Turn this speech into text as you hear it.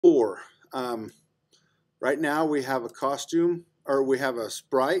4. Right now we have a costume, or we have a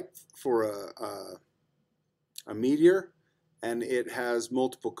sprite for a meteor, and it has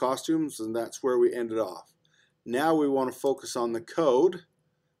multiple costumes, and that's where we ended off. Now we want to focus on the code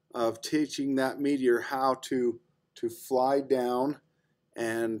of teaching that meteor how to fly down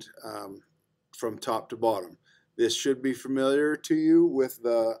and from top to bottom. This should be familiar to you with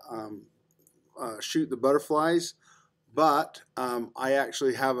the shoot the butterflies, but I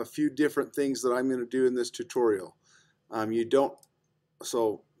actually have a few different things that I'm going to do in this tutorial.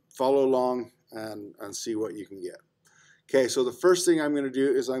 So follow along and see what you can get. Okay, so the first thing I'm going to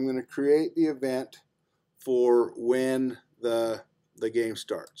do is I'm going to create the event for when the game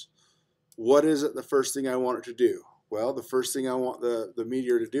starts. What is it the first thing I want it to do? Well, the first thing I want the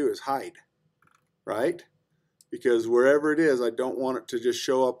meteor to do is hide, right? Because wherever it is, I don't want it to just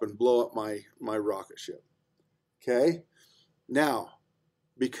show up and blow up my rocket ship. Okay? Now,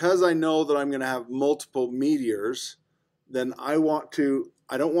 because I know that I'm going to have multiple meteors, then I don't want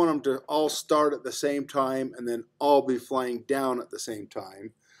them to all start at the same time and then all be flying down at the same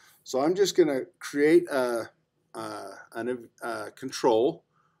time. So I'm just going to create a control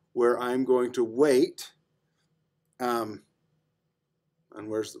where I'm going to wait, and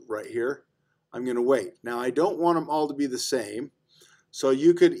where's right here? I'm going to wait. Now I don't want them all to be the same, so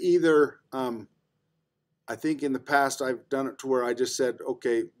you could either, I think in the past I've done it to where I just said,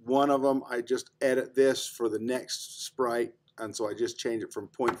 okay, one of them I just edit this for the next sprite, and so I just change it from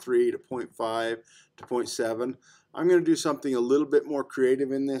 0.3 to 0.5 to 0.7. I'm going to do something a little bit more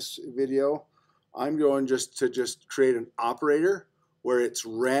creative in this video. I'm going to create an operator where it's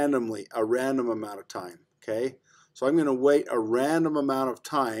randomly a random amount of time. Okay, so I'm going to wait a random amount of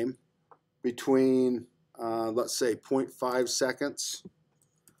time between let's say 0.5 seconds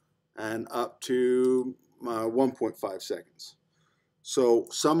and up to 1.5 seconds. So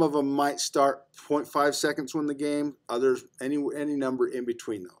some of them might start 0.5 seconds when the game, others any number in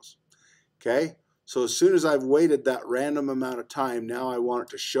between those. Okay, so as soon as I've waited that random amount of time, now I want it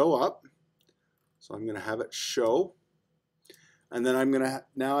to show up. So I'm going to have it show, and then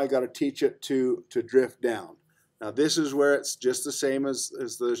now I got to teach it to drift down. Now this is where it's just the same as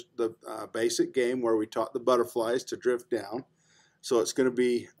the basic game where we taught the butterflies to drift down. So it's going to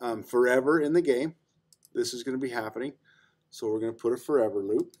be forever in the game. This is going to be happening. So we're going to put a forever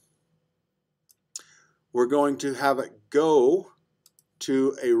loop. We're going to have it go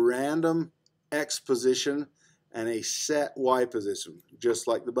to a random X position and a set Y position, just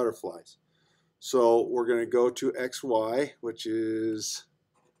like the butterflies. So we're going to go to XY, which is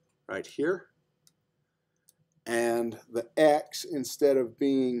right here. And the X, instead of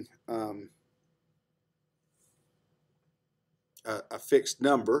being a fixed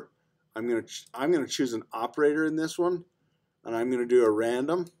number, I'm going to choose an operator in this one, and I'm going to do a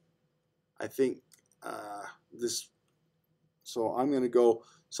random. I think this. So I'm going to go.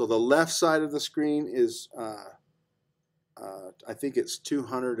 So the left side of the screen is I think it's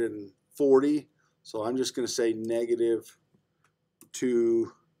 240. So I'm just going to say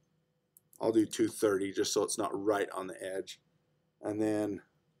 -2. I'll do 230 just so it's not right on the edge. And then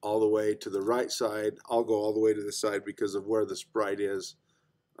all the way to the right side, I'll go all the way to the side because of where the sprite is.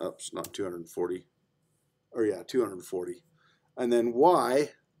 Oops, not 240. Or yeah, 240. And then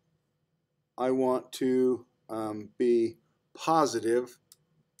Y, I want to be positive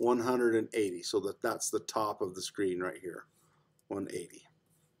 180. So that's the top of the screen right here, 180.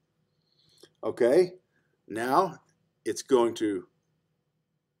 Okay, now it's going to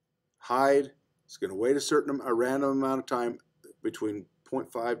hide. It's going to wait a random amount of time between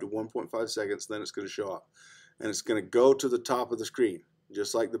 0.5 to 1.5 seconds, then it's going to show up. And it's going to go to the top of the screen.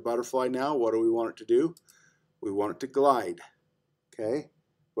 Just like the butterfly now, what do we want it to do? We want it to glide, okay?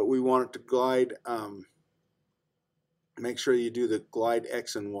 But we want it to glide, make sure you do the glide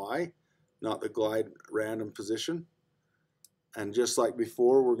X and Y, not the glide random position. And just like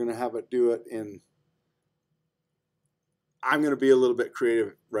before, we're going to have it do it in, I'm going to be a little bit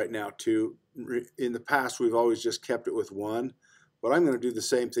creative right now too. In the past, we've always just kept it with 1, but I'm going to do the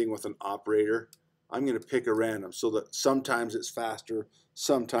same thing with an operator. I'm going to pick a random so that sometimes it's faster,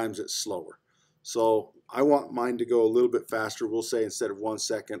 sometimes it's slower. So I want mine to go a little bit faster. We'll say instead of 1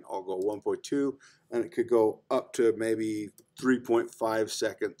 second, I'll go 1.2, and it could go up to maybe 3.5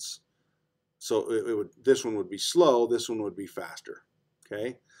 seconds. So this one would be slow, this one would be faster.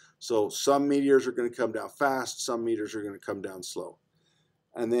 Okay, so some meteors are going to come down fast, some meteors are going to come down slow.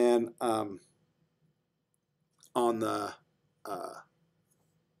 And then on the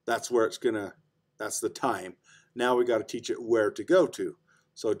that's where it's gonna, that's the time. Now we got to teach it where to go to.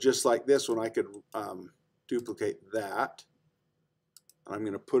 So just like this one, I could duplicate that, I'm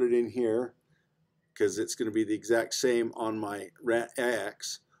going to put it in here because it's going to be the exact same on my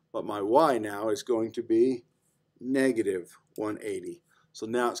X, but my Y now is going to be negative 180. So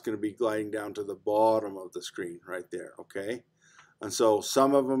now it's going to be gliding down to the bottom of the screen right there, okay? And so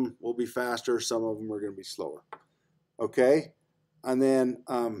some of them will be faster, some of them are going to be slower, okay? And then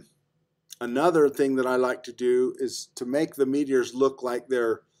another thing that I like to do is to make the meteors look like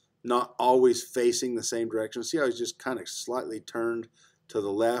they're not always facing the same direction. See how he's just kind of slightly turned to the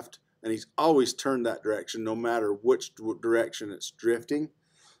left, and he's always turned that direction no matter which direction it's drifting.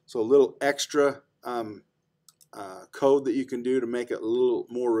 So a little extra code that you can do to make it a little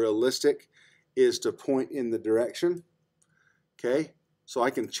more realistic is to point in the direction. Okay, so I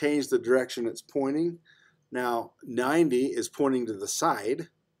can change the direction it's pointing. Now 90 is pointing to the side,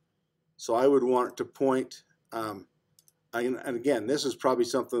 so I would want it to point, and again, this is probably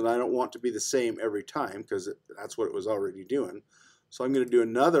something that I don't want to be the same every time because that's what it was already doing. So I'm going to do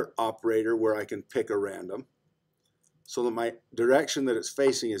another operator where I can pick a random so that my direction that it's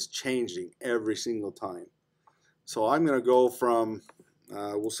facing is changing every single time. So I'm going to go from,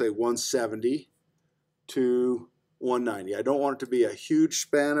 we'll say 170 to 190. I don't want it to be a huge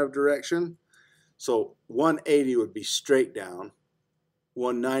span of direction. So 180 would be straight down,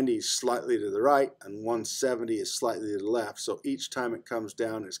 190 is slightly to the right, and 170 is slightly to the left. So each time it comes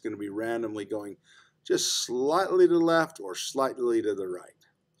down, it's going to be randomly going just slightly to the left or slightly to the right.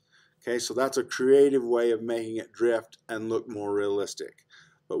 Okay, so that's a creative way of making it drift and look more realistic.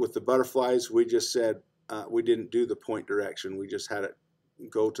 But with the butterflies, we just said we didn't do the point direction. We just had it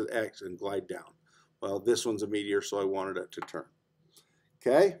go to the X and glide down. Well, this one's a meteor, so I wanted it to turn.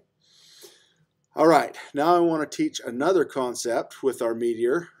 Okay? All right, now I want to teach another concept with our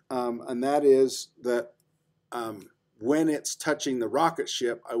meteor, and that is that when it's touching the rocket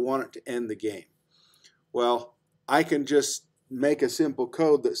ship, I want it to end the game. Well, I can just make a simple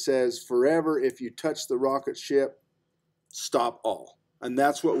code that says forever if you touch the rocket ship, stop all. And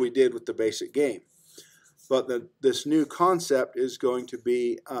that's what we did with the basic game. But this new concept is going to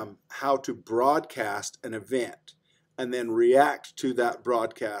be how to broadcast an event and then react to that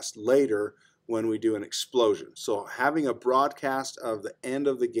broadcast later when we do an explosion. So having a broadcast of the end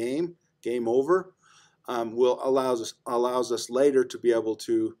of the game, game over, allows us later to be able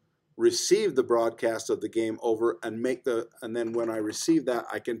to receive the broadcast of the game over and then when I receive that,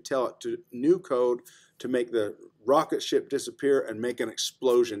 I can tell it to new code to make the rocket ship disappear and make an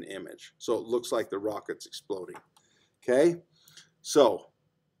explosion image. So it looks like the rocket's exploding. Okay? So,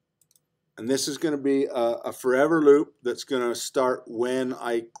 and this is going to be a forever loop that's going to start when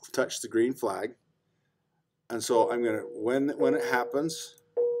I touch the green flag. And so I'm going to, when it happens,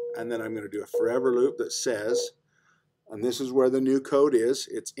 and then I'm going to do a forever loop that says, and this is where the new code is,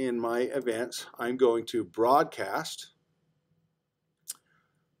 it's in my events, I'm going to broadcast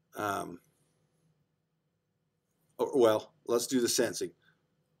well, let's do the sensing.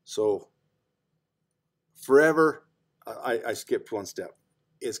 So forever, I skipped one step.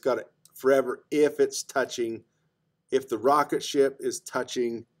 It's got it forever if it's touching, if the rocket ship is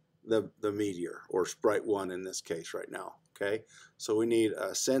touching the meteor, or sprite 1 in this case right now. Okay, so we need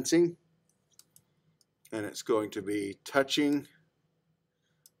a sensing, and it's going to be touching.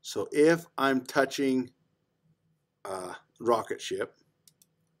 So if I'm touching rocket ship,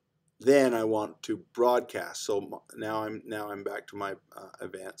 then I want to broadcast. So now I'm back to my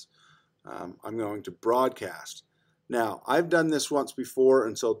events. I'm going to broadcast. Now I've done this once before,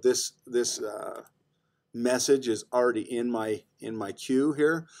 and so this message is already in my queue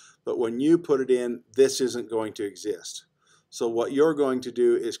here. But when you put it in, this isn't going to exist. So what you're going to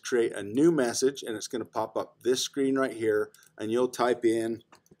do is create a new message, and it's going to pop up this screen right here, and you'll type in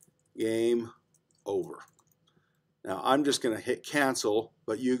game over. Now I'm just going to hit cancel,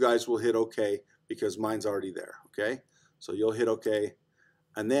 but you guys will hit OK because mine's already there. Okay, so you'll hit OK,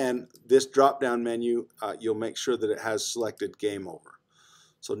 and then this drop-down menu, you'll make sure that it has selected game over.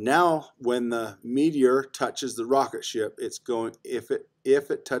 So now when the meteor touches the rocket ship, it's going, if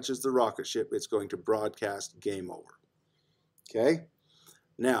it touches the rocket ship, it's going to broadcast game over. Okay,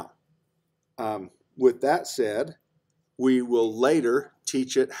 now with that said, we will later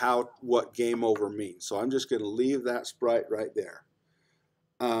teach it what game over means. So I'm just going to leave that sprite right there.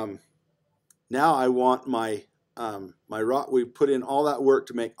 Now I want my we put in all that work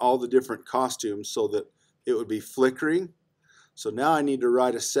to make all the different costumes so that it would be flickering. So now I need to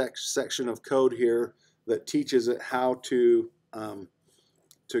write a section of code here that teaches it how to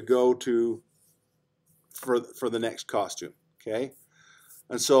go to for the next costume. Okay,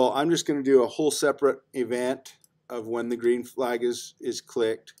 and so I'm just going to do a whole separate event of when the green flag is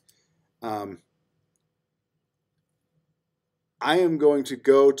clicked. I am going to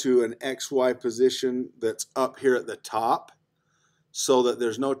go to an XY position that's up here at the top, so that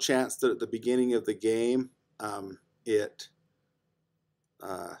there's no chance that at the beginning of the game it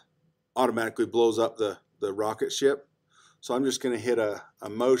automatically blows up the rocket ship. So I'm just going to hit a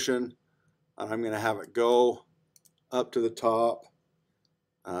motion, and I'm going to have it go up to the top.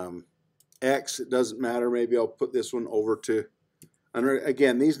 X, it doesn't matter. Maybe I'll put this one over to, and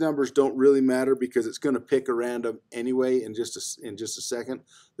again, these numbers don't really matter because it's going to pick a random anyway in just a second.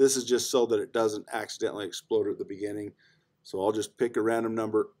 This is just so that it doesn't accidentally explode at the beginning. So I'll just pick a random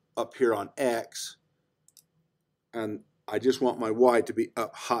number up here on X, and I just want my Y to be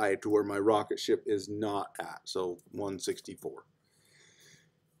up high to where my rocket ship is not at, so 164.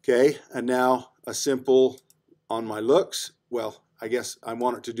 Okay, and now a simple on my looks. Well, I guess I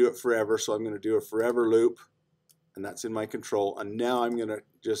want it to do it forever, so I'm going to do a forever loop, and that's in my control. And now I'm going to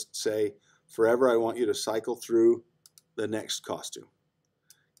just say, forever, I want you to cycle through the next costume.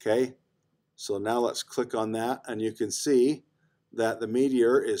 Okay, so now let's click on that, and you can see that the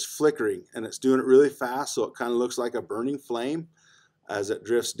meteor is flickering, and it's doing it really fast, so it kind of looks like a burning flame as it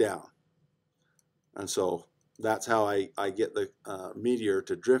drifts down. And so that's how I get the meteor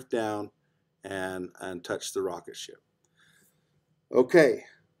to drift down and touch the rocket ship. Okay,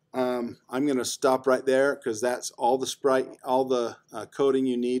 I'm going to stop right there because that's all the coding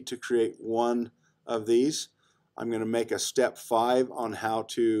you need to create one of these. I'm going to make a step 5 on how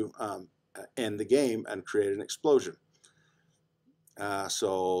to end the game and create an explosion.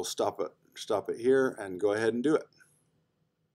 So stop it here and go ahead and do it.